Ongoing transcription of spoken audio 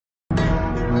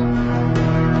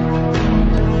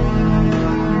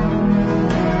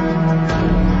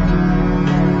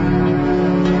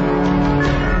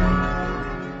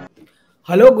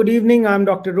Hello, good evening. I'm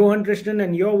Dr. Rohan Krishnan,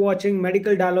 and you're watching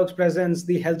Medical Dialogues Presents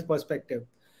The Health Perspective.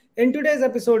 In today's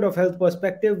episode of Health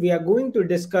Perspective, we are going to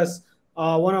discuss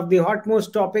one of the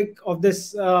hotmost topic of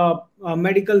this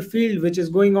medical field, which is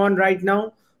going on right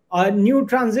now. A new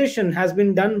transition has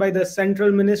been done by the Central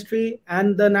Ministry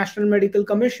and the National Medical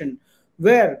Commission,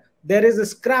 where there is a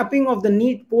scrapping of the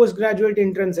NEET postgraduate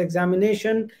entrance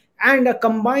examination and a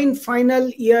combined final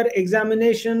year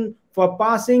examination for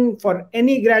passing for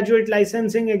any graduate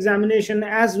licensing examination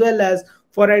as well as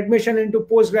for admission into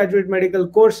postgraduate medical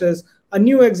courses. A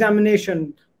new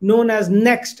examination known as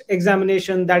NExT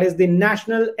examination, that is the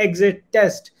National Exit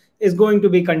Test, is going to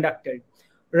be conducted.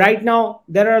 Right now,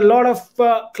 there are a lot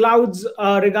of clouds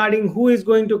regarding who is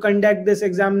going to conduct this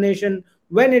examination,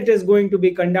 when it is going to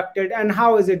be conducted, and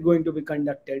how is it going to be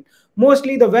conducted.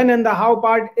 Mostly the when and the how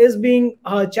part is being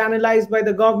channelized by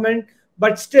the government,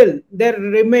 but still there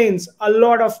remains a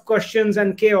lot of questions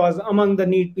and chaos among the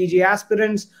NEET PG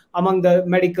aspirants, among the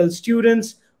medical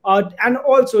students, and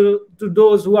also to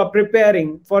those who are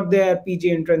preparing for their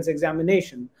PG entrance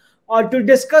examination. To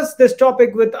discuss this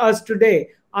topic with us today,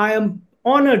 I am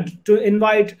honored to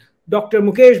invite Dr.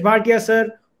 Mukesh Bhatia,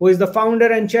 sir, who is the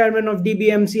founder and chairman of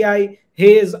DBMCI.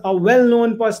 He is a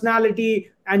well-known personality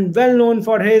and well-known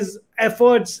for his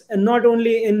efforts, not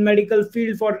only in medical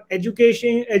field for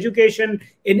education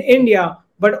in India,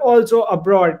 but also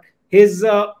abroad. His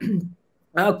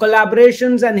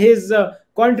collaborations and his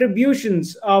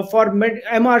contributions for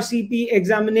MRCP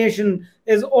examination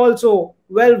is also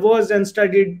well versed and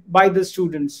studied by the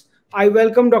students. I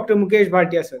welcome Dr. Mukesh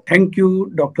Bhatia, sir. Thank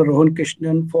you, Dr. Rohan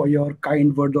Krishnan, for your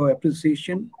kind word of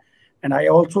appreciation. And I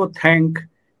also thank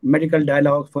Medical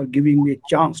Dialogue for giving me a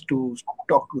chance to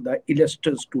talk to the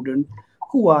illustrious students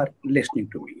who are listening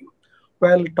to me.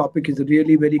 Well, topic is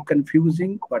really very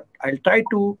confusing, but I'll try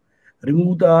to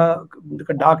remove the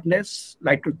darkness,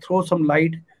 like to throw some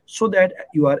light so that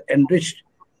you are enriched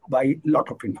by a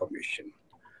lot of information.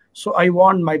 So I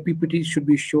want my PPT should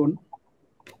be shown.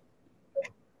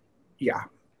 Yeah.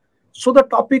 So the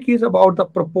topic is about the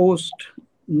proposed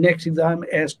NExT exam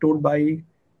as told by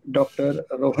Dr.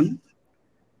 Rohan.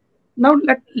 Now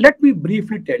let me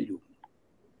briefly tell you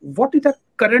what is the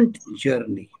current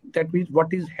journey. That means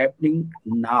what is happening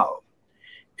now.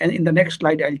 And in the next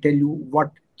slide, I'll tell you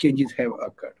what changes have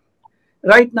occurred.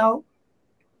 Right now,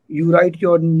 you write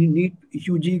your NEET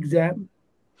PG exam.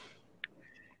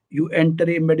 You enter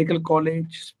a medical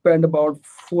college, spend about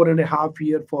 4.5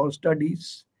 years for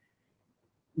studies.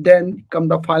 Then come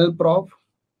the final prof.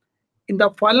 In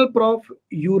the final prof,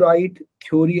 you write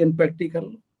theory and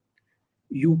practical.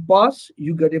 You pass,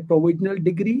 you get a provisional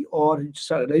degree or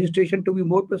registration to be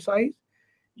more precise.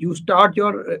 You start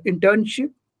your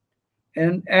internship.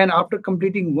 And after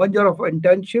completing 1 year of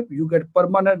internship, you get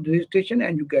permanent registration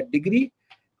and you get degree.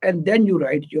 And then you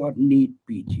write your NEET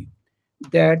PG.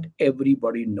 That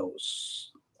everybody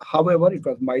knows. However, it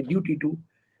was my duty to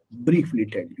briefly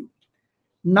tell you.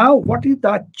 Now, what is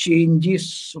the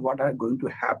changes? What are going to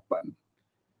happen?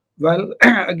 Well,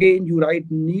 again, you write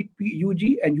NEET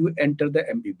PG and you enter the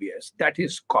MBBS. That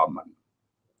is common.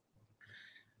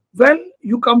 Well,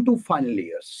 you come to final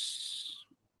years.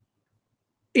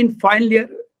 In final year,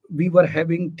 we were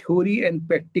having theory and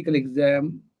practical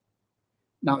exam.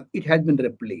 Now, it has been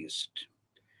replaced.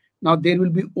 Now, there will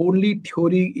be only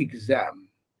theory exam.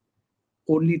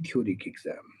 Only theoretic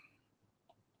exam.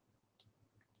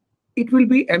 It will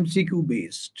be MCQ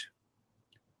based.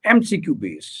 MCQ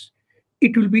based.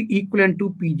 It will be equivalent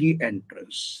to PG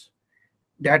entrance.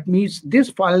 That means this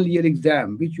final year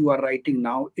exam, which you are writing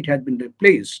now, it has been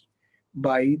replaced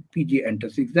by PG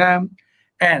entrance exam.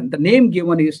 And the name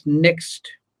given is NExT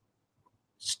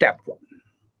step 1.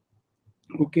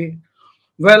 Okay.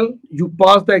 Well, you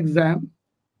pass the exam.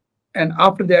 And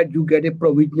after that, you get a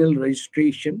provisional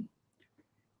registration.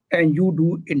 And you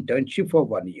do internship for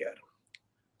 1 year.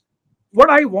 What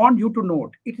I want you to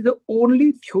note, it is the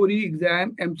only theory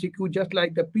exam MCQ, just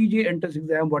like the PG entrance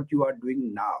exam, what you are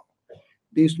doing now.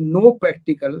 There is no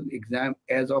practical exam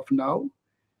as of now.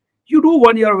 You do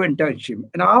 1 year of internship,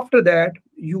 and after that,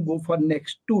 you go for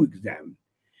next 2 exam,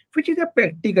 which is a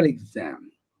practical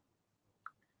exam.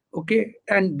 Okay,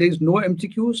 and there is no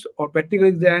MCQs or practical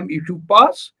exam. If you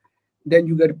pass, then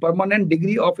you get a permanent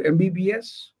degree of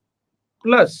MBBS,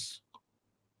 plus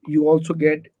you also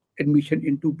get admission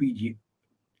into PG.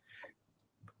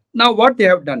 Now, what they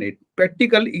have done it,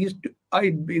 practical is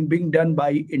being done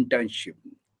by internship.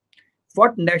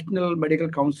 What National Medical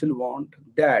Council want,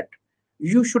 that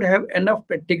you should have enough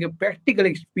practical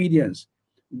experience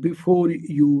before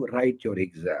you write your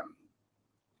exam.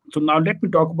 So now let me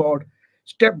talk about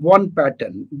Step 1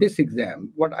 pattern, this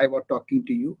exam, what I was talking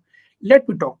to you. Let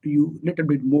me talk to you a little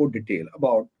bit more detail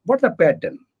about what's the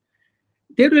pattern.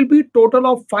 There will be total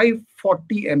of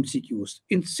 540 MCQs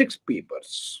in 6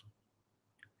 papers.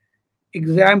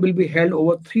 Exam will be held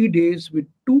over 3 days with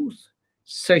two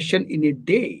sessions in a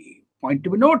day. Point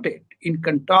to be noted. In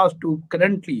contrast to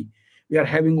currently, we are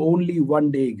having only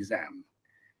 1 day exam.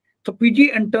 So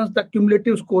PG entrance, the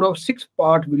cumulative score of 6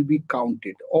 parts will be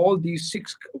counted. All these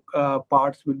six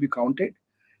parts will be counted.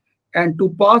 And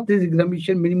to pass this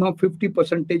examination, minimum 50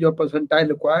 percentage or percentile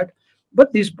required.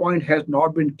 But this point has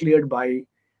not been cleared by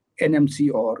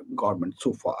NMC or government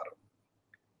so far.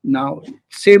 Now,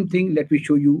 same thing, let me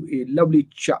show you a lovely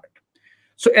chart.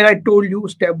 So as I told you,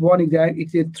 step 1 exam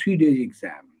is a 3 day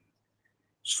exam.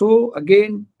 So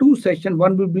again, two sessions,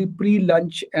 one will be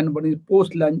pre-lunch and one is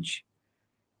post-lunch.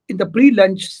 In the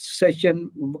pre-lunch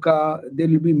session, there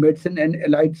will be medicine and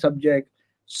allied subject,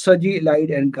 surgery, allied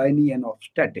and gynae and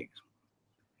obstetrics.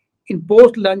 In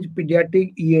post-lunch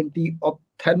pediatric, ENT,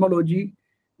 ophthalmology,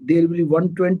 there will be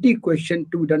 120 questions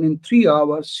to be done in 3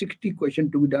 hours, 60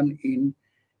 questions to be done in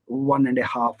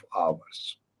 1.5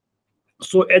 hours.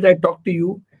 So as I talk to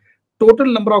you,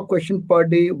 total number of questions per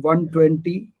day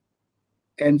 120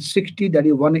 and 60, that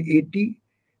is 180.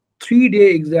 3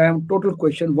 day exam, total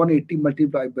question 180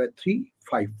 multiplied by 3,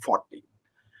 540.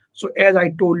 So as I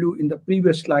told you in the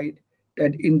previous slide,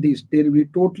 that in this there will be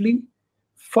totally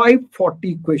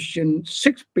 540 questions,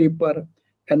 6 papers,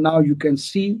 and now you can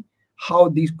see how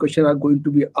these questions are going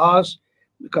to be asked,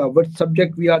 because what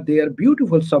subject we are there.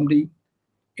 Beautiful summary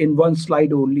in one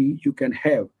slide only you can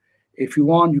have. If you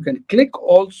want, you can click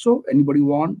also. Anybody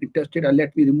want interested? And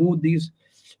let me remove these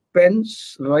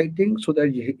pens writing so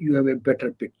that you have a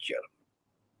better picture.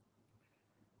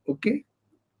 Okay.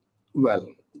 Well,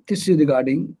 this is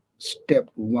regarding step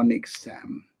 1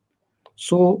 exam.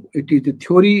 So it is the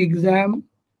theory exam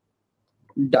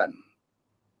done.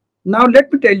 Now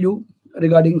let me tell you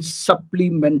regarding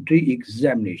supplementary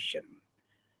examination.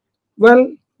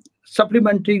 Well,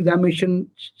 supplementary examination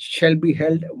shall be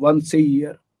held once a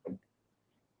year.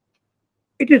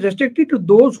 It is restricted to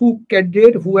those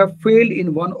candidates who have failed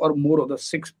in one or more of the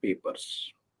 6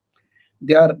 papers.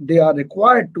 They are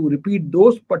required to repeat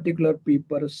those particular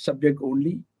papers subject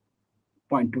only.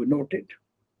 Point to be noted.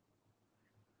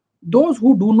 Those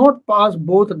who do not pass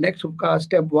both next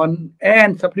step 1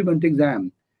 and supplementary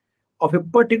exam of a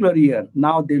particular year,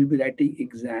 now they will be writing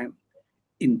exam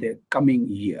in the coming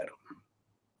year.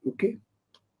 Okay.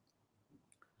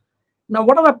 Now,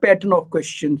 what are the pattern of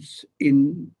questions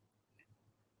in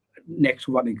next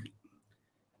one?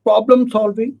 Problem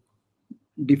solving,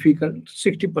 difficult,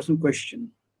 60% question.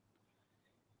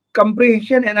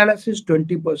 Comprehension analysis,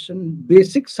 20%.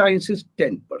 Basic sciences,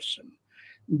 10%.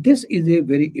 This is a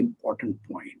very important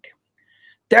point.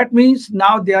 That means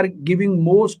now they are giving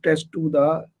more stress to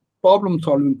the problem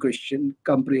solving question,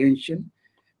 comprehension.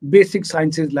 Basic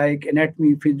sciences like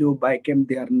anatomy, physio, biochem,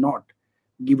 they are not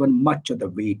given much of the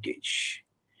weightage.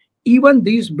 Even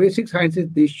these basic sciences,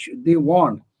 they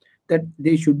want that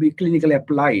they should be clinically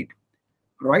applied,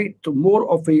 right? So more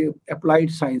of a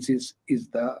applied sciences is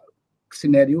the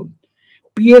scenario.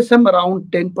 PSM around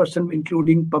 10%,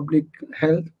 including public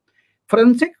health.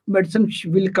 Forensic medicine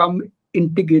will come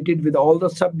integrated with all the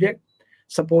subject.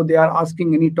 Suppose they are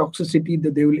asking any toxicity,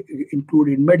 that they will include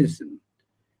in medicine.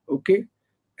 Okay.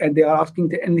 And they are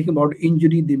asking anything about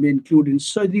injury, they may include in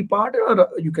surgery part, or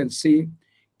you can say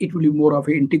it will be more of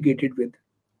a integrated with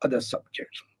other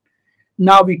subjects.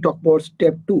 Now we talk about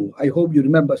step 2. I hope you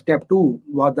remember step 2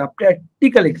 was the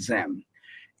practical exam.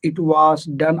 It was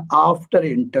done after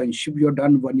internship. You have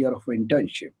done 1 year of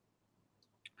internship.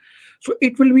 So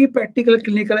it will be practical,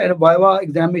 clinical, and viva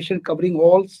examination covering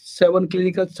all 7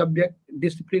 clinical subject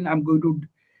discipline. I'm going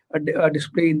to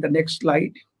display in the next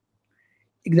slide.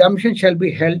 Examination shall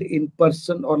be held in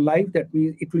person or live. That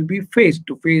means it will be face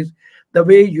to face, the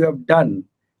way you have done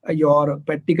your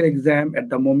practical exam at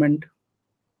the moment.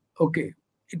 Okay,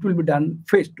 it will be done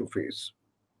face to face.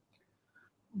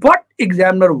 What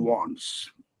examiner wants?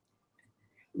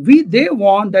 They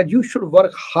want that you should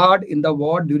work hard in the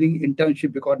ward during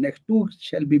internship, because next 2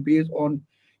 shall be based on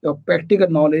your practical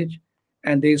knowledge,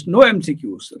 and there is no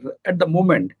MCQs at the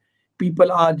moment.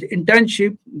 People are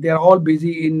internship, they are all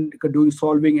busy in doing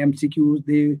solving MCQs.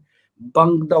 They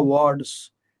bunk the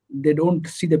wards, they don't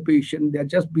see the patient, they are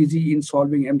just busy in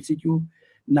solving MCQ.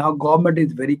 Now government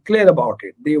is very clear about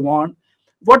it. They want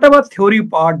whatever theory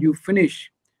part you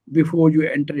finish before you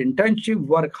enter internship,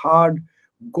 work hard,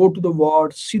 go to the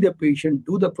ward, see the patient,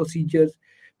 do the procedures,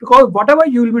 because whatever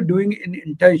you will be doing in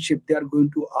internship, they are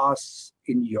going to ask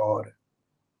in your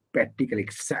practical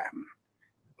exam.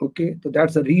 Okay, so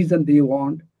that's the reason they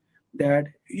want that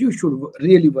you should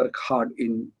really work hard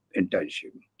in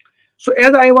internship. So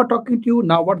as I was talking to you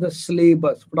now, what the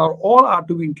syllabus, what are all are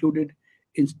to be included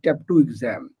in step 2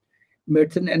 exam?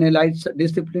 Medicine and allied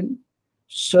discipline,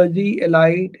 surgery,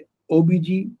 allied,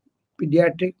 OBG,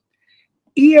 pediatric,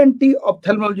 ENT,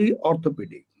 ophthalmology,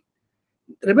 orthopedic.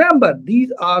 Remember,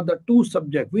 these are the two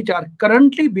subjects which are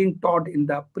currently being taught in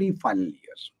the pre-final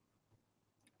years.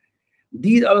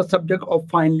 These are the subject of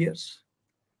final years.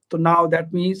 So now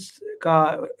that means,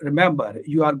 remember,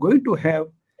 you are going to have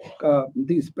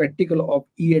this practical of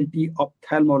ENT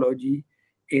ophthalmology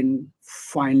in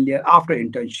final year after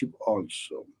internship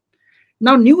also.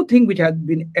 Now, new thing which has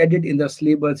been added in the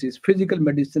syllabus is physical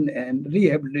medicine and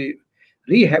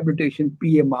rehabilitation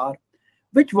PMR,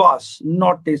 which was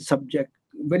not a subject,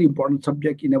 very important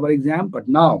subject in our exam, but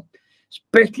now,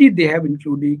 especially they have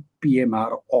included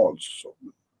PMR also.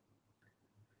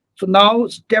 So now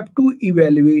step 2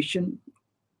 evaluation,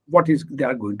 what is they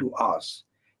are going to ask?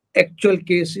 Actual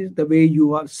cases, the way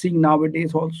you are seeing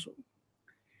nowadays also.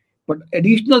 But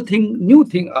additional thing, new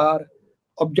thing are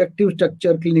objective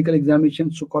structure clinical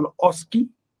examination, so-called OSCE.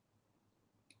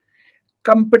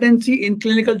 Competency in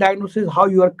clinical diagnosis, how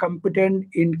you are competent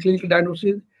in clinical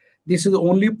diagnosis. This is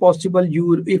only possible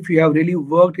you if you have really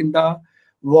worked in the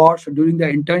wards during the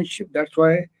internship. That's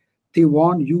why they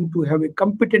want you to have a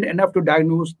competent enough to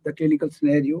diagnose the clinical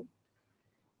scenario.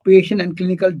 Patient and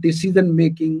clinical decision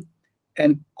making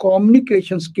and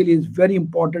communication skill is very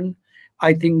important.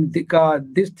 I think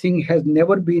this thing has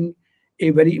never been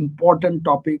a very important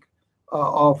topic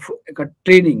of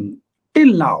training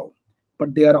till now,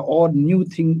 but they are all new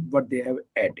things what they have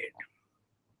added.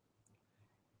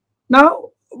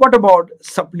 Now, what about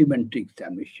supplementary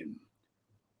examination?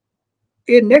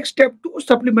 A next step to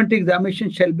supplementary examination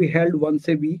shall be held once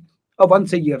a week,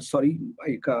 once a year. Sorry,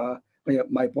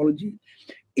 my apology.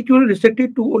 It will be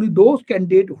restricted to only those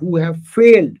candidates who have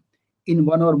failed in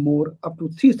one or more up to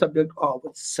 3 subjects of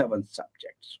 7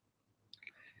 subjects.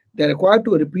 They are required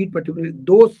to repeat particularly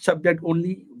those subjects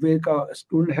only where a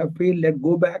student have failed. Let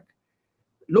go back.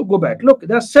 Look, go back. Look,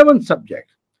 there are 7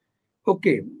 subjects.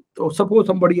 Okay, so suppose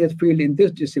somebody has failed in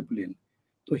this discipline,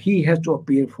 so he has to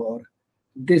appear for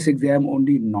this exam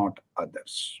only, not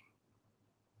others.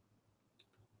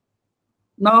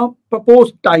 Now,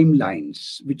 proposed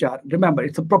timelines, which are, remember,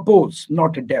 it's a proposed,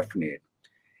 not a definite.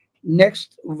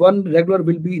 Next one regular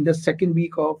will be in the second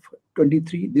week of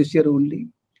 23, this year only.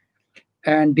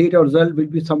 And date of result will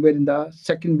be somewhere in the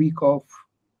second week of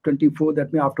 24,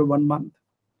 that means after 1 month.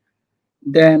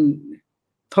 Then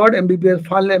third MBBS,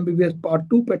 final MBBS part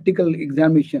 2 practical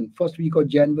examination, first week of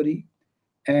January,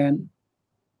 and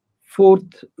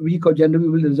fourth week of January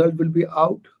will result will be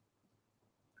out.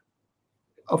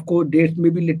 Of course, dates may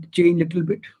be change a little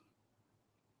bit.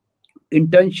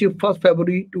 Internship 1st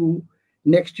February to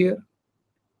next year.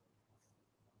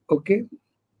 Okay.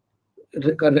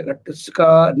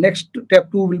 Next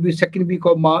step 2 will be second week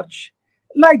of March.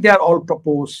 Like they are all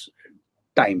proposed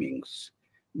timings.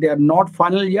 They are not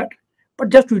final yet, but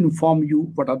just to inform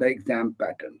you what are the exam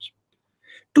patterns.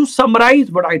 To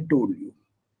summarize what I told you,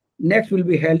 next will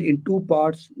be held in 2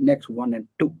 parts, next 1 and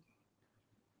 2.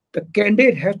 The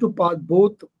candidate has to pass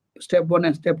both step 1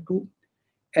 and step 2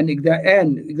 and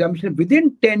examination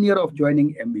within 10 years of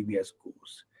joining MBBS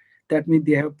course. That means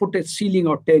they have put a ceiling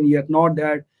of 10 years, not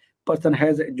that person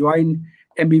has joined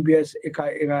MBBS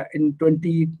in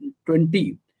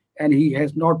 2020 and he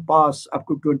has not passed up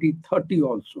to 2030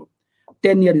 also.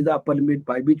 10 years is the upper limit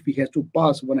by which he has to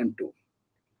pass 1 and 2.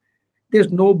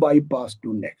 There's no bypass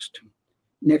to next.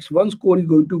 Next one score is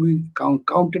going to be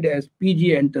counted as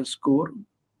PG entrance score.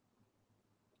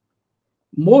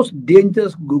 Most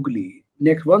dangerous googly.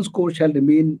 Next one score shall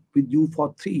remain with you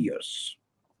for 3 years.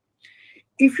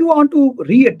 If you want to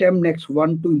reattempt next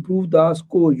one to improve the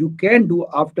score, you can do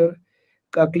after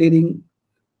clearing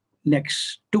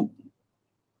next 2.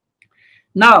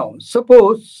 Now,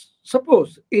 suppose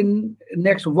in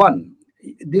next one,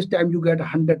 this time you get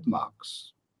 100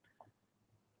 marks.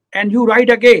 And you write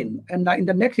again, and in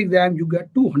the next exam you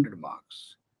get 200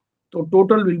 marks. So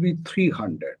total will be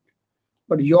 300.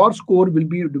 But your score will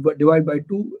be divided by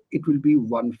 2, it will be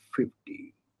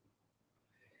 150.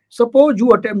 Suppose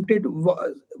you attempted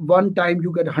one time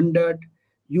you get 100,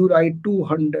 you write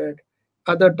 200,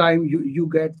 other time you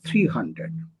get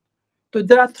 300. So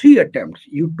there are 3 attempts.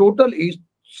 Your total is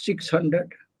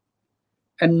 600.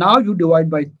 And now you divide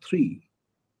by 3.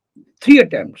 3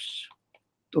 attempts.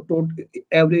 So total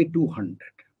average 200.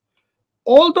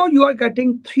 Although you are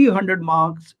getting 300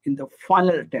 marks in the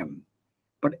final attempt,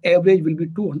 but average will be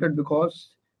 200 because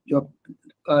your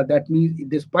that means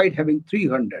despite having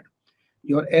 300,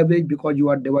 your average, because you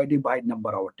are divided by number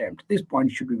of attempts. This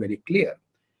point should be very clear.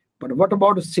 But what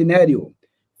about a scenario?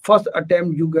 First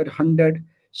attempt you get 100,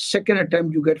 second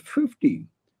attempt you get 50.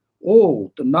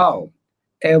 Oh, so now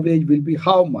average will be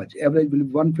how much? Average will be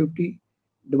 150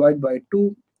 divided by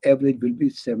 2, average will be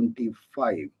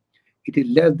 75. It is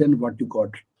less than what you got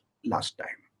last time.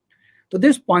 So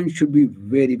this point should be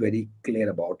very, very clear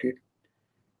about it.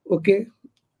 Okay,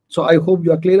 so I hope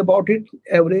you are clear about it,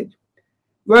 average.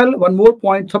 Well, one more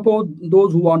point. Suppose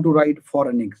those who want to write for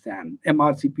an exam,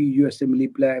 MRCP,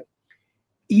 USMLE play,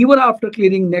 even after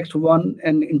clearing next one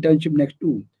and internship next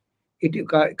two,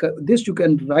 this you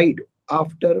can write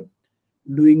after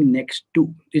doing next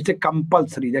two. It's a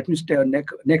compulsory. That means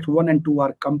next one and two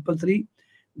are compulsory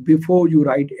before you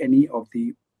write any of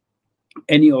the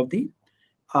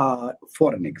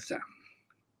for an exam.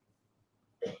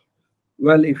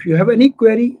 Well, if you have any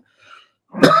query,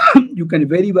 you can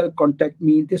very well contact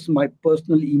me. This is my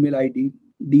personal email ID,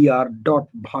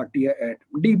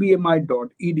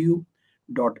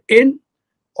 dr.bhatia@dbmi.edu.in,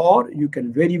 or you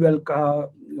can very well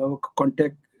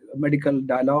contact Medical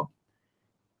Dialogue,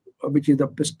 which is the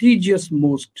prestigious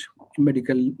most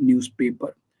medical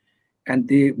newspaper. And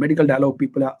the Medical Dialogue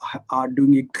people are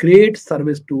doing a great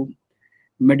service to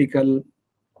medical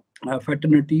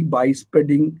fraternity by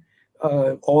spreading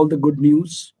all the good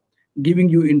news, giving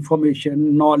you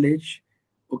information, knowledge.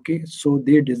 Okay, so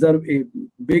they deserve a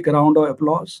big round of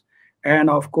applause. And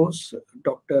of course,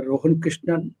 Dr. Rohan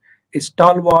Krishnan, a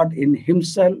stalwart in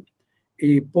himself,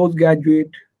 a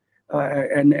postgraduate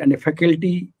and a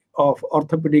faculty of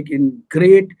orthopedic in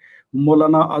great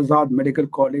Maulana Azad Medical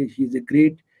College. He's a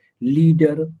great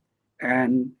leader,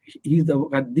 and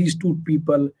these two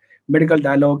people, Medical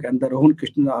Dialogue and the Rohan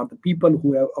Krishnan, are the people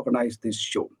who have organized this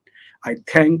show. I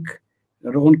thank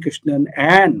Rohan Krishnan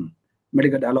and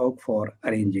Medical Dialogue for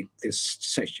arranging this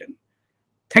session.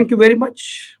 Thank you very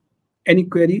much. Any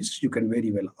queries, you can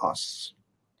very well ask.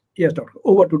 Yes, Doctor.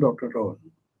 Over to Dr. Rohan.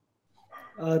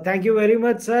 Thank you very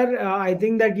much, sir. I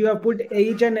think that you have put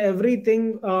each and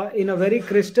everything in a very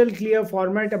crystal clear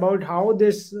format about how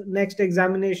this next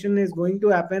examination is going to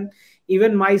happen.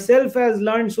 Even myself has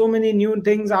learned so many new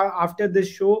things after this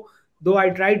show, though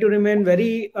I try to remain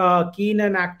very keen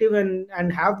and active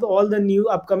and have all the new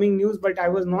upcoming news, but I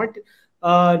was not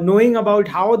knowing about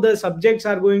how the subjects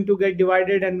are going to get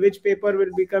divided and which paper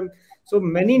will become. So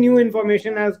many new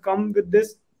information has come with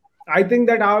this. I think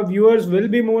that our viewers will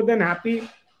be more than happy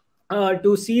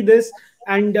to see this.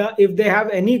 And if they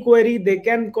have any query, they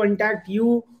can contact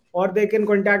you, or they can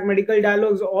contact Medical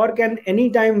Dialogues, or can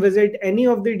anytime visit any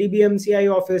of the DBMCI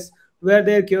office where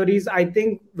their queries, I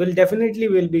think, will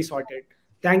be sorted.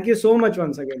 Thank you so much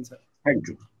once again, sir. Thank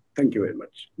you. Thank you very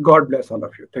much. God bless all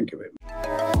of you. Thank you very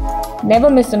much. Never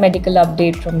miss a medical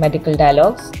update from Medical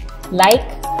Dialogues. Like,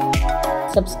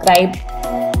 subscribe,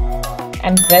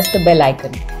 and press the bell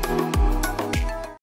icon.